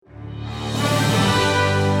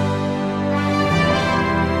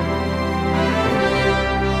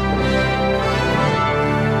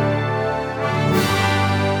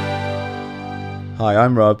Hi,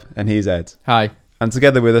 I'm Rob, and he's Ed. Hi. And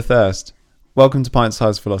together we're The Thirst. Welcome to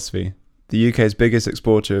Pint-Sized Philosophy, the UK's biggest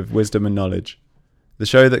exporter of wisdom and knowledge. The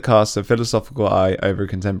show that casts a philosophical eye over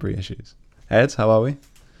contemporary issues. Ed, how are we?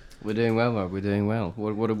 We're doing well, Rob. We're doing well.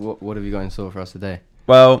 What have you got in store for us today?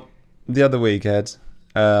 Well, the other week, Ed,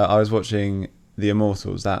 I was watching The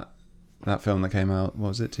Immortals, that film that came out, what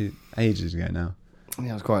was it, ages ago now?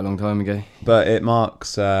 Yeah, it was quite a long time ago. But it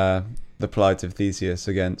marks the plight of Theseus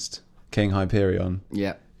against King Hyperion.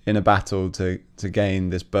 Yeah. In a battle to gain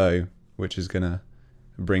this bow, which is going to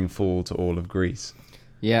bring fall to all of Greece.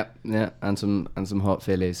 Yeah, and some hot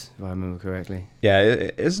fillies, if I remember correctly. Yeah,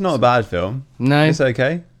 it's not a bad film. No. It's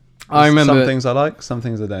okay. I remember... Some things I like, some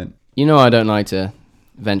things I don't. You know I don't like to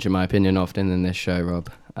venture my opinion often in this show,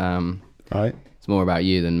 Rob. Right. It's more about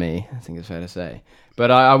you than me, I think it's fair to say.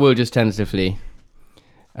 But I will just tentatively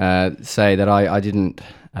say that I didn't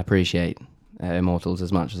appreciate Immortals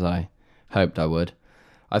as much as I hoped I would.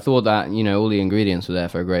 I thought that, all the ingredients were there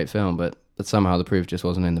for a great film, but somehow the proof just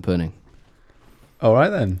wasn't in the pudding. All right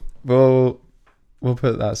then. We'll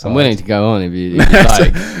put that aside. I'm willing to go on if you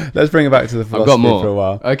like. Let's bring it back to the philosophy I've got more for a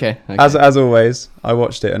while. Okay. As always, I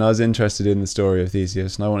watched it and I was interested in the story of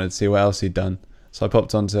Theseus and I wanted to see what else he'd done. So I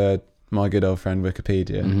popped onto my good old friend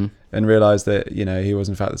Wikipedia and realised that, he was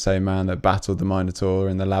in fact the same man that battled the Minotaur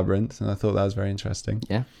in the labyrinth, and I thought that was very interesting.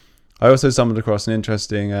 Yeah. I also stumbled across an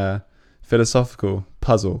interesting philosophical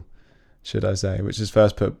puzzle, should I say, which is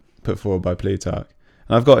first put forward by Plutarch.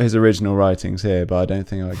 And I've got his original writings here, but I don't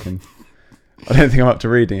think I'm up to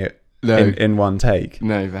reading it in one take.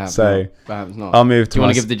 No, perhaps so not. Perhaps not. I'll move to. Do you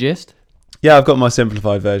want to give the gist? Yeah, I've got my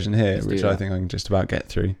simplified version here, Let's which I think I can just about get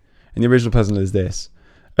through. And the original puzzle is this.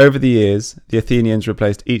 Over the years, the Athenians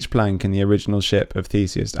replaced each plank in the original ship of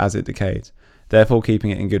Theseus as it decayed, therefore keeping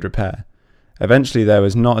it in good repair. Eventually, there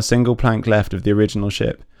was not a single plank left of the original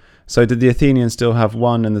ship. So did the Athenians still have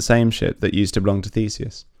one and the same ship that used to belong to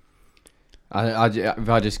Theseus? If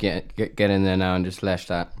I just get in there now and just flesh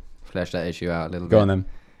that issue out a little bit. Go on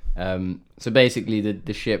then. So basically,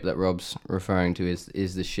 the ship that Rob's referring to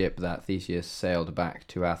is the ship that Theseus sailed back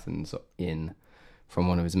to Athens in from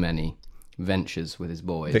one of his many ventures with his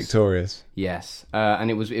boys. Victorious. Yes, and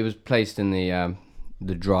it was placed in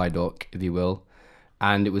the dry dock, if you will,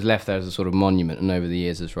 and it was left there as a sort of monument. And over the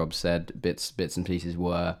years, as Rob said, bits and pieces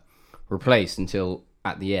were replaced until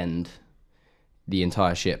at the end, the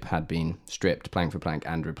entire ship had been stripped, plank for plank,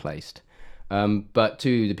 and replaced. But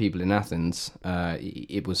to the people in Athens,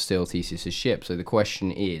 it was still Theseus' ship. So the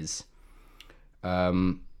question is,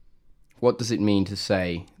 what does it mean to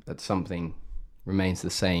say that something remains the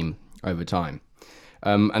same over time?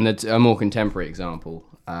 And that's a more contemporary example.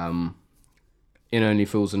 In Only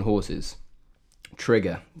Fools and Horses,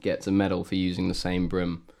 Trigger gets a medal for using the same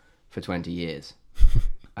broom for 20 years.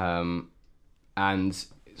 And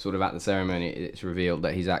sort of at the ceremony, it's revealed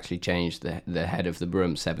that he's actually changed the head of the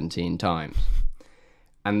broom 17 times.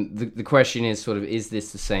 And the question is sort of, is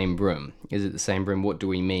this the same broom? Is it the same broom? What do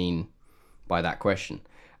we mean by that question?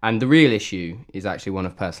 And the real issue is actually one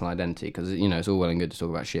of personal identity, because, it's all well and good to talk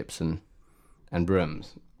about ships and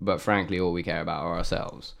brooms, but frankly, all we care about are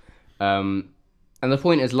ourselves. And the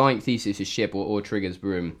point is, like Theseus' ship or Trigger's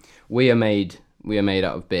broom, we are made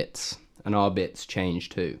out of bits, and our bits change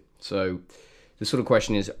too. So the sort of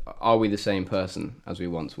question is, are we the same person as we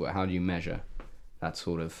once were? How do you measure that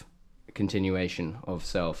sort of continuation of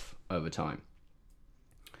self over time?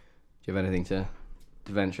 Do you have anything to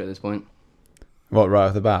venture at this point? What, right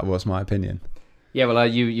off the bat? What's my opinion? Yeah, well,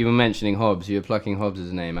 you were mentioning Hobbes. You were plucking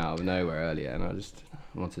Hobbes' name out of nowhere earlier, and I just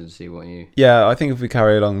wanted to see what you... Yeah, I think if we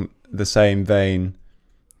carry along the same vein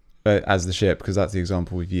as the ship, because that's the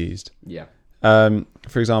example we've used. Yeah.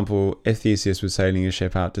 For example, if Theseus was sailing his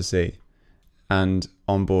ship out to sea, and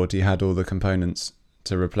on board he had all the components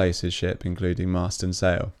to replace his ship, including mast and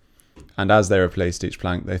sail, and as they replaced each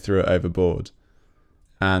plank, they threw it overboard,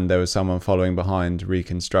 and there was someone following behind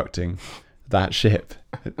reconstructing that ship.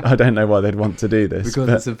 I don't know why they'd want to do this. Because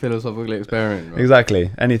it's a philosophical experiment, right?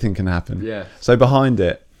 Exactly. Anything can happen. Yeah. So behind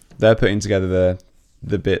it, they're putting together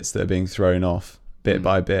the bits that are being thrown off bit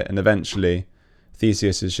by bit, and eventually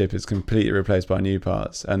Theseus' ship is completely replaced by new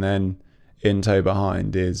parts, and then in tow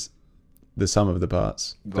behind is the sum of the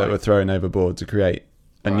parts that were thrown overboard to create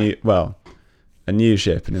a new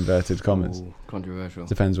ship, in inverted commas. Ooh, controversial.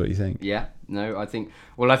 Depends what you think. Yeah, no, I think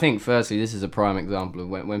firstly, this is a prime example of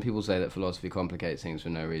when people say that philosophy complicates things for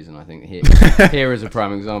no reason. I think here is a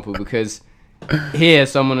prime example, because here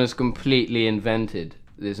someone has completely invented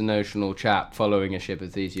this notional chap following a ship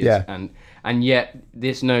of Theseus, and yet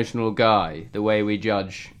this notional guy, the way we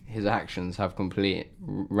judge his actions have complete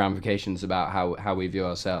ramifications about how we view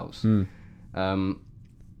ourselves.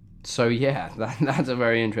 So yeah, that's a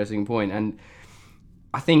very interesting point. And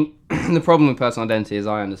I think the problem with personal identity, as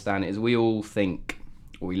I understand it, is we all think,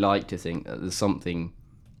 or we like to think, that there's something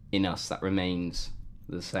in us that remains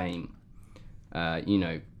the same.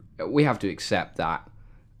 We have to accept that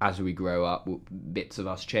as we grow up, bits of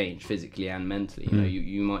us change physically and mentally.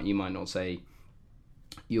 You might not say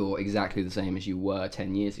you're exactly the same as you were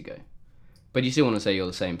 10 years ago, but you still want to say you're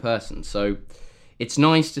the same person. So it's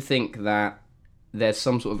nice to think that there's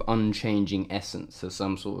some sort of unchanging essence, or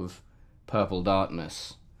some sort of purple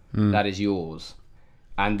darkness that is yours,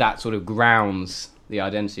 and that sort of grounds the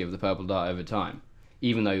identity of the purple dart over time,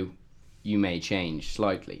 even though you may change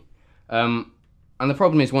slightly. And the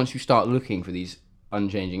problem is, once you start looking for these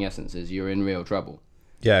unchanging essences, you're in real trouble.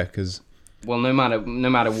 Yeah, because... Well, no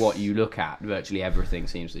matter what you look at, virtually everything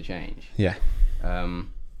seems to change. Yeah. And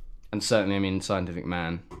certainly, I mean, scientific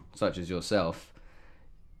man, such as yourself,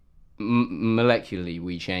 molecularly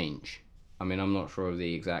we change. I mean, I'm not sure of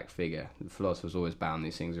the exact figure. The philosophers always bound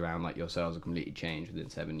these things around, like your cells are completely changed within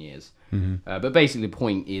 7 years. But basically the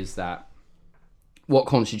point is that what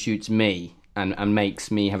constitutes me and makes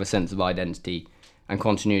me have a sense of identity and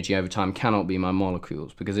continuity over time cannot be my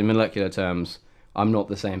molecules, because in molecular terms, I'm not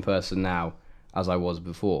the same person now as I was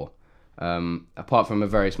before. Apart from a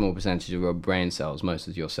very small percentage of your brain cells, most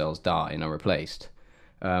of your cells die and are replaced.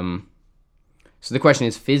 So the question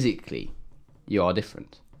is, physically, you are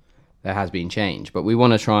different. There has been change, but we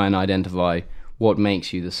want to try and identify what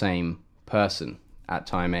makes you the same person at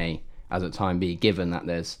time A as at time B, given that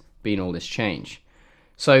there's been all this change.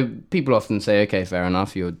 So people often say, okay, fair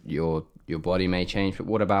enough, your body may change, but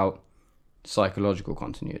what about psychological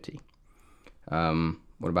continuity?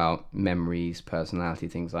 What about memories, personality,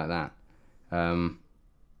 things like that? And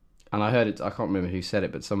I heard it, I can't remember who said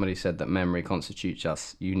it, but somebody said that memory constitutes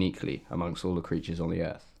us uniquely amongst all the creatures on the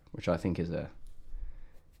earth, which I think is a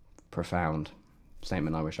profound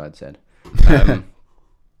statement I wish I'd said.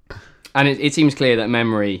 And it seems clear that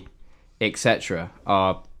memory, etc.,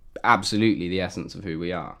 are absolutely the essence of who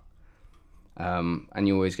we are. And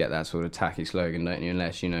you always get that sort of tacky slogan, don't you?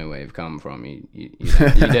 Unless you know where you've come from, you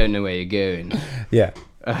don't know where you're going. Yeah.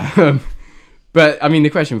 But I mean, the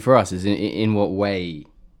question for us is, in what way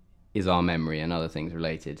is our memory and other things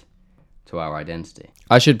related to our identity?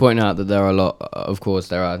 I should point out that there are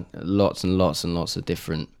lots and lots and lots of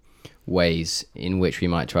different ways in which we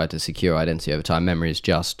might try to secure identity over time. Memory is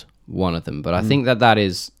just one of them, but I think that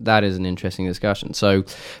is an interesting discussion. So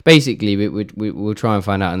basically, we'll try and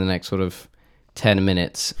find out in the next sort of 10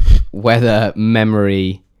 minutes whether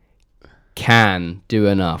memory can do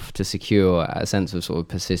enough to secure a sense of sort of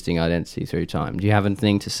persisting identity through time. Do you have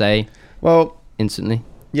anything to say? Well, instantly.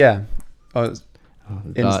 Yeah.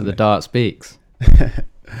 The dart speaks.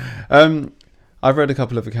 I've read a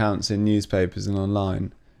couple of accounts in newspapers and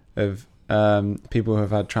online of people who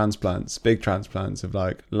have had transplants, big transplants of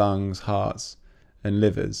like lungs, hearts, and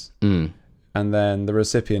livers. And then the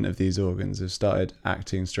recipient of these organs have started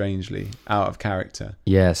acting strangely, out of character.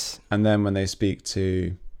 Yes. And then when they speak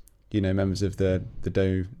to, members of the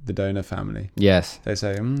donor family, yes, they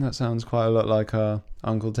say, that sounds quite a lot like our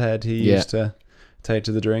Uncle Ted. He used to take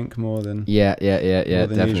to the drink more than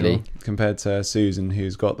definitely usual, compared to Susan,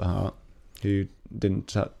 who's got the heart, who didn't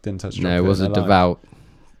touch the No, it was a devout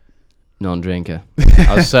non-drinker.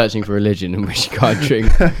 I was searching for religion in which you can't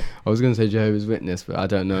drink. I was going to say Jehovah's Witness, but I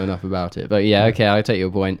don't know enough about it. But yeah, okay, I take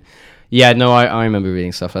your point. Yeah, no, I remember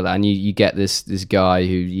reading stuff like that, and you get this guy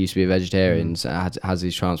who used to be a vegetarian, has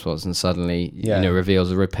these transplants, and suddenly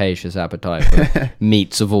reveals a rapacious appetite for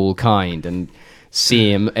meats of all kind, and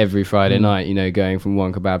see him every Friday night, going from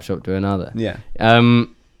one kebab shop to another. Yeah.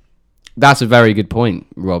 That's a very good point,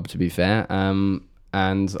 Rob, to be fair.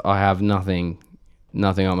 And I have nothing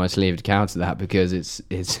on my sleeve to counter that, because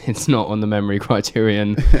it's not on the memory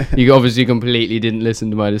criterion. You obviously completely didn't listen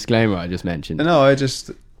to my disclaimer I just mentioned. No, I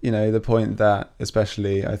just, the point that,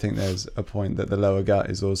 especially, I think there's a point that the lower gut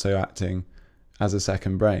is also acting as a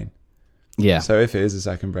second brain. Yeah. So if it is a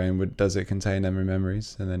second brain, does it contain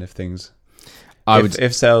memories? And then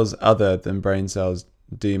if cells other than brain cells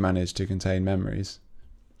do manage to contain memories,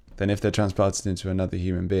 then if they're transplanted into another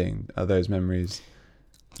human being, are those memories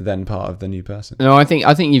then part of the new person? No, I think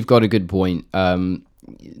you've got a good point.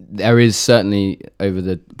 There is certainly, over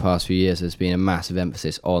the past few years, there's been a massive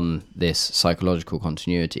emphasis on this psychological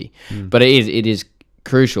continuity, but it is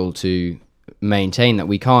crucial to maintain that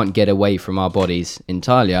we can't get away from our bodies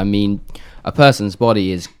entirely. I mean, a person's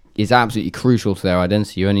body is absolutely crucial to their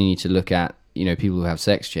identity. You only need to look at people who have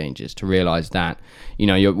sex changes to realize that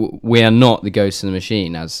we are not the ghosts in the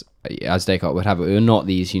machine, as Descartes would have it. We're not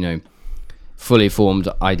these fully formed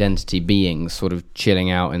identity beings sort of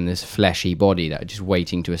chilling out in this fleshy body that are just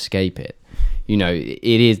waiting to escape it. You know, it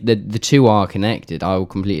is the two are connected. I will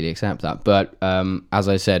completely accept that. But as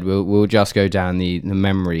I said, we'll just go down the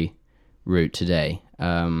memory route today.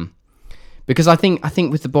 Because I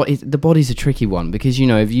think with the body's a tricky one, because, you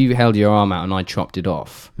know, if you held your arm out and I chopped it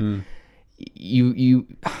off, you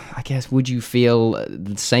I guess, would you feel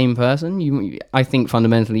the same person? I think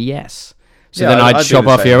fundamentally yes. So then I'd chop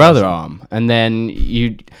off your other arm, and then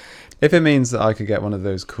if it means that I could get one of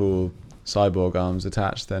those cool cyborg arms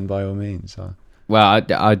attached, then by all means. Well,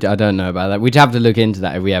 I don't know about that. We'd have to look into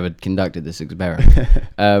that if we ever conducted this experiment.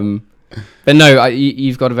 But no,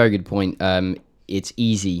 you've got a very good point. It's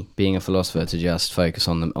easy being a philosopher to just focus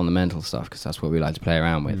on the mental stuff, because that's what we like to play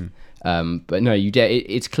around with. But no,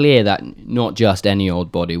 it's clear that not just any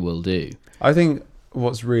old body will do. I think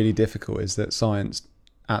what's really difficult is that science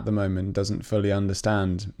at the moment doesn't fully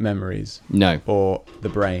understand memories, or the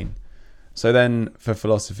brain. So then for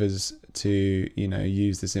philosophers to, you know,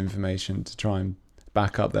 use this information to try and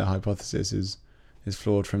back up their hypothesis is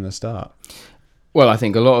flawed from the start. Well, I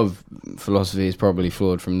think a lot of philosophy is probably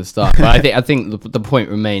flawed from the start, but I think the point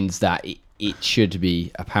remains that it should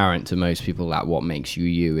be apparent to most people that what makes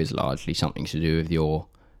you is largely something to do with your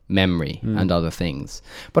memory and other things.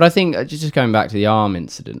 But I think, just going back to the arm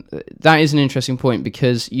incident, that is an interesting point,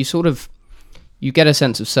 because you get a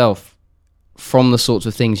sense of self from the sorts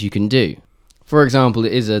of things you can do. For example,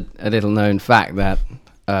 it is a little known fact that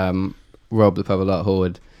Rob the Purple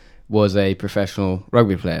Horde was a professional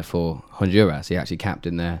rugby player for Honduras. He actually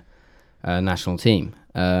captained their national team.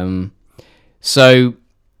 So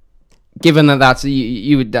given that that's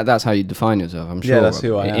how you define yourself, I'm sure. Yeah, that's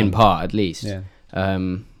who I am. In part, at least. Yeah.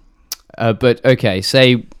 But okay,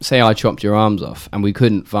 say I chopped your arms off and we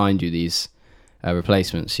couldn't find you these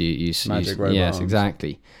replacements. Magic robot yes, arms.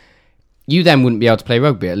 Exactly. You then wouldn't be able to play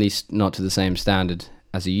rugby, at least not to the same standard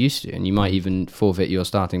as you used to, and you might even forfeit your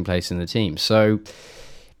starting place in the team. So,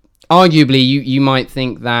 arguably, you might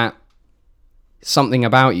think that something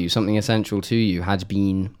about you, something essential to you, had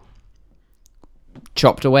been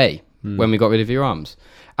chopped away when we got rid of your arms.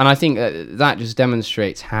 And I think that just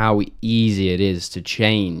demonstrates how easy it is to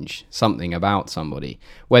change something about somebody,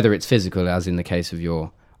 whether it's physical, as in the case of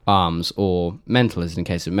your arms, or mental, as in the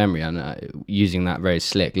case of memory. And using that very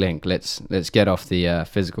slick link, let's get off the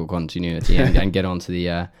physical continuity and get onto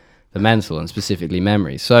the mental, and specifically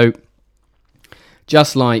memory. So,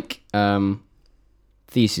 just like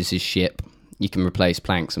Theseus's ship, you can replace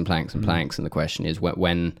planks and planks and planks, and the question is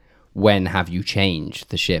when have you changed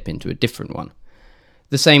the ship into a different one?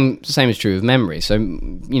 The same is true of memory. So,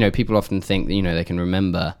 you know, people often think that, you know, they can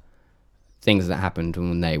remember things that happened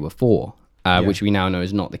when they were 4, which we now know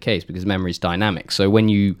is not the case, because memory is dynamic. So when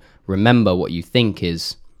you remember what you think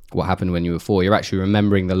is what happened when you were 4, you're actually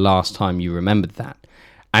remembering the last time you remembered that.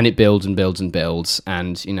 And it builds and builds and builds.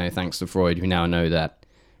 And, you know, thanks to Freud, we now know that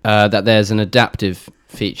there's an adaptive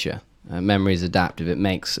feature. Memory is adaptive. It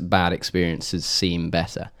makes bad experiences seem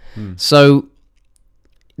better. So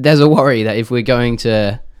there's a worry that if we're going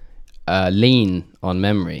to lean on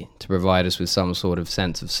memory to provide us with some sort of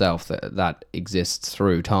sense of self that exists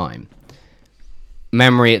through time,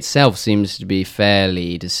 memory itself seems to be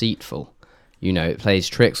fairly deceitful. You know, it plays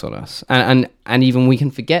tricks on us, and even we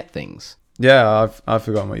can forget things. Yeah, I've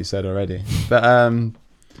forgotten what you said already, but I don't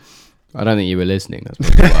think you were listening.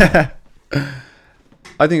 That's probably why.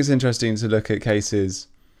 I think it's interesting to look at cases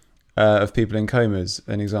of people in comas.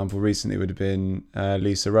 An example recently would have been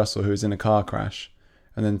Lisa Russell, who was in a car crash,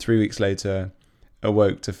 and then 3 weeks later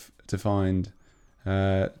awoke to find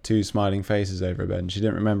 2 smiling faces over her bed, and she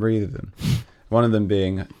didn't remember either of them. One of them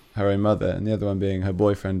being her own mother, and the other one being her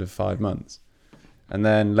boyfriend of 5 months. And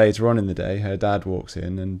then later on in the day, her dad walks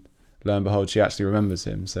in, and lo and behold, she actually remembers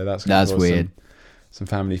him. So that's weird. Some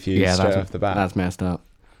family feuds straight off the bat. That's messed up.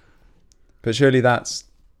 But surely that's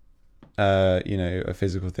a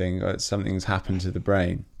physical thing. Something's happened to the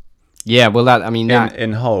brain. Yeah, well,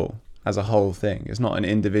 in whole, as a whole thing. It's not an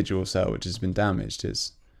individual cell which has been damaged.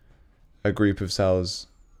 It's a group of cells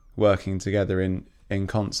working together in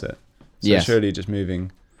concert. So yes. Surely just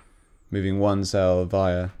moving one cell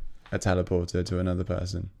via a teleporter to another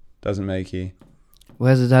person doesn't make you.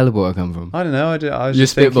 Where's the teleporter come from? I don't know. I was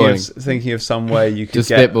just thinking of some way you could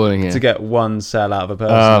get one cell out of a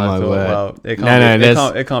person. Oh, my word. Well,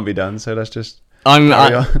 it can't be done. So let's just.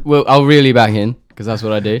 I'll really back in, because that's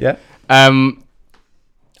what I do. Yeah.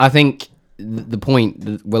 I think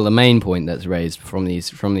the main point that's raised from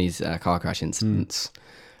these car crash incidents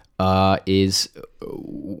is,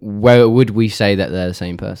 where would we say that they're the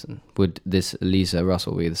same person? Would this Lisa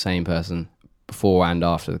Russell be the same person before and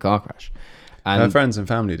after the car crash? And her friends and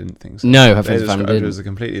family didn't think so. No, her friends and family She didn't. was a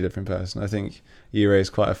completely different person. I think you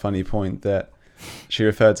raised quite a funny point that she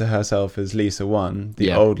referred to herself as Lisa 1,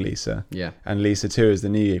 the old Lisa, and Lisa 2 as the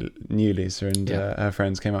new Lisa, and her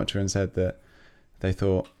friends came up to her and said that they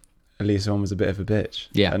thought Lisa 1 was a bit of a bitch,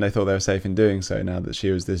 and they thought they were safe in doing so now that she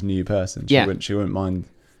was this new person. She wouldn't mind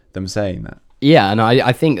them saying that. Yeah, and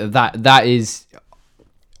I think that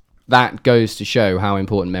goes to show how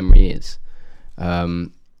important memory is.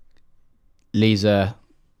 Lisa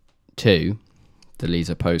 2, the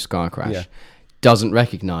Lisa post car crash, doesn't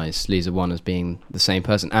recognise Lisa 1 as being the same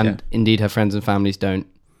person, and indeed her friends and families don't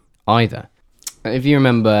either. If you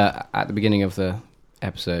remember at the beginning of the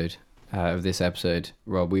episode, of this episode,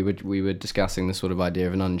 Rob, we were discussing the sort of idea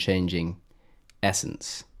of an unchanging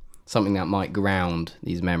essence, something that might ground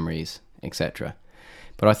these memories, etc.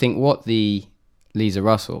 But I think what the Lisa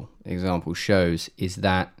Russell example shows is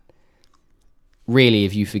that really,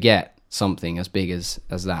 if you forget something as big as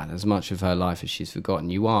that, as much of her life as she's forgotten,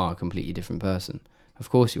 you are a completely different person. Of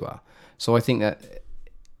course you are. So I think that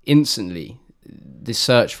instantly this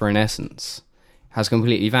search for an essence has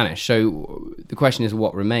completely vanished. So the question is,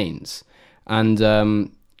 what remains? And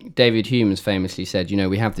David Hume has famously said,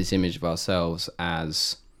 we have this image of ourselves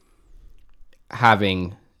as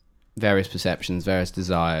having various perceptions, various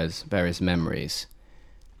desires, various memories.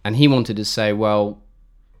 And he wanted to say, well,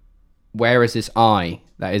 where is this I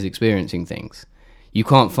that is experiencing things? You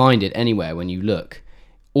can't find it anywhere when you look.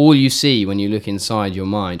 All you see when you look inside your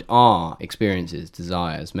mind are experiences,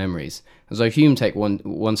 desires, memories. And so Hume take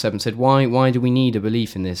one step and said, why do we need a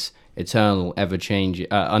belief in this eternal,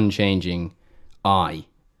 unchanging I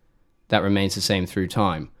that remains the same through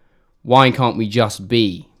time? Why can't we just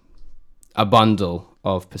be a bundle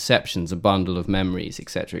of perceptions, a bundle of memories,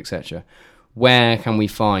 etc., etc.? Where can we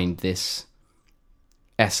find this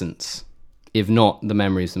essence, if not the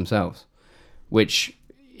memories themselves? Which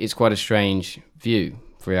is quite a strange view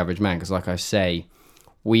for the average man, because like I say,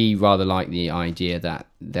 we rather like the idea that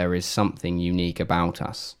there is something unique about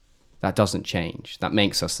us that doesn't change, that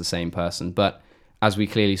makes us the same person. But as we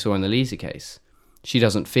clearly saw in the Lisa case, she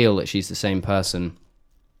doesn't feel that she's the same person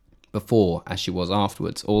before as she was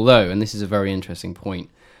afterwards. Although, and this is a very interesting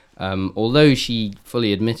point, although she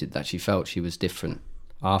fully admitted that she felt she was different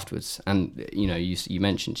afterwards, and you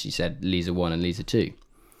mentioned, she said Lisa 1 and Lisa 2,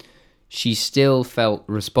 she still felt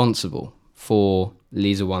responsible for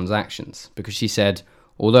Lisa 1's actions, because she said,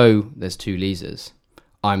 although there's two Lisas,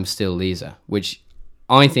 I'm still Lisa, which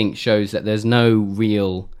I think shows that there's no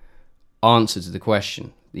real answer to the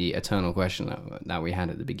question, the eternal question that we had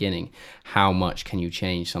at the beginning. How much can you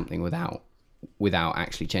change something without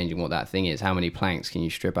actually changing what that thing is? How many planks can you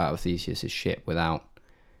strip out of Theseus's ship without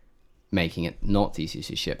making it not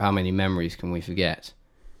Theseus's ship? How many memories can we forget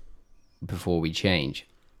before we change?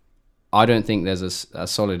 I don't think there's a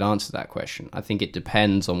solid answer to that question. I think it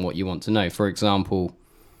depends on what you want to know. For example,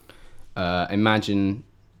 imagine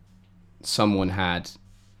someone had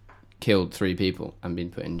killed 3 people and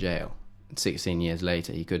been put in jail. 16 years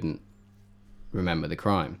later, he couldn't remember the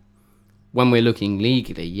crime. When we're looking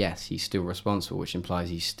legally, yes, he's still responsible, which implies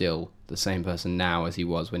he's still the same person now as he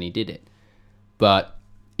was when he did it. But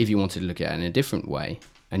if you wanted to look at it in a different way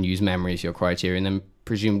and use memory as your criterion, then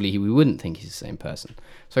presumably we wouldn't think he's the same person.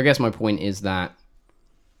 So I guess my point is that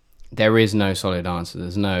there is no solid answer.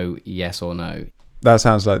 There's no yes or no. That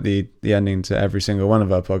sounds like the ending to every single one of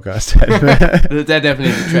our podcasts. There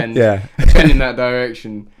definitely is a trend. Trend in that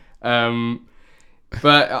direction.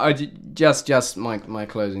 But I just my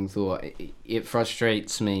closing thought. It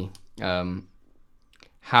frustrates me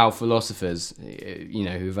how philosophers,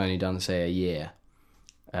 who've only done say a year,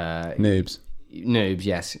 noobs,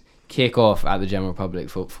 yes, kick off at the general public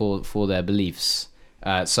for their beliefs.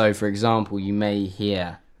 So, for example, you may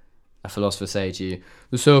hear a philosopher say to you,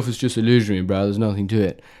 "The self is just illusionary, bro. There's nothing to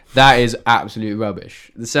it." That is absolute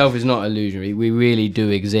rubbish. The self is not illusionary. We really do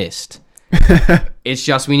exist. It's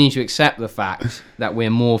just we need to accept the fact that we're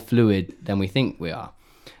more fluid than we think we are.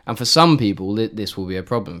 And for some people, this will be a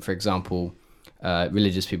problem. For example,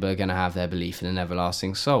 religious people are going to have their belief in an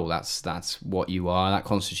everlasting soul. That's what you are. That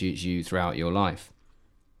constitutes you throughout your life.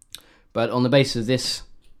 But on the basis of this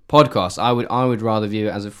podcast, I would rather view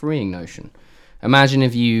it as a freeing notion. Imagine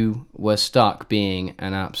if you were stuck being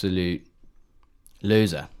an absolute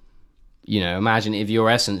loser. Imagine if your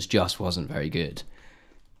essence just wasn't very good.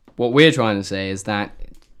 What we're trying to say is that,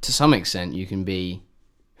 to some extent, you can be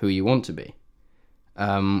who you want to be.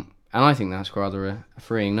 And I think that's rather a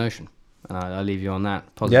freeing notion. And I'll leave you on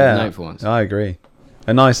that positive note for once. I agree.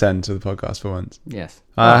 A nice end to the podcast for once. Yes.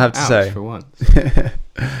 I have to say. For once.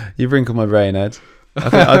 You've wrinkled my brain, Ed.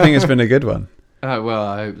 I think it's been a good one. Well,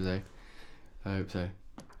 I hope so. I hope so.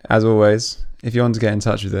 As always, if you want to get in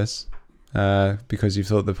touch with us because you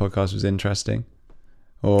thought the podcast was interesting,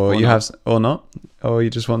 or you not. or not, or you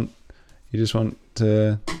just want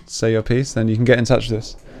to say your piece, then you can get in touch with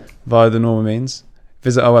us via the normal means.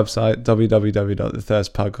 Visit our website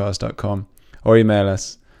www.thethirstpodcast.com or email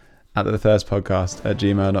us at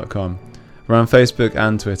thethirstpodcast@gmail.com. We're on Facebook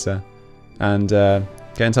and Twitter, and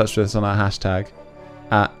get in touch with us on our hashtag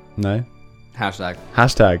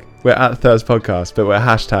Hashtag. We're at Thirst Podcast, but we're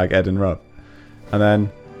hashtag Ed and Rob. And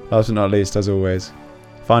then, last but not least, as always,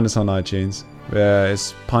 find us on iTunes.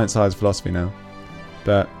 It's pint-sized philosophy now.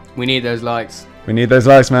 But we need those likes. We need those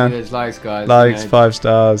likes, man. We need those likes, guys. Likes, 5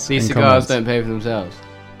 stars. These cigars comments. don't pay for themselves.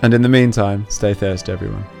 And in the meantime, stay thirsty,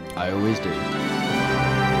 everyone. I always do.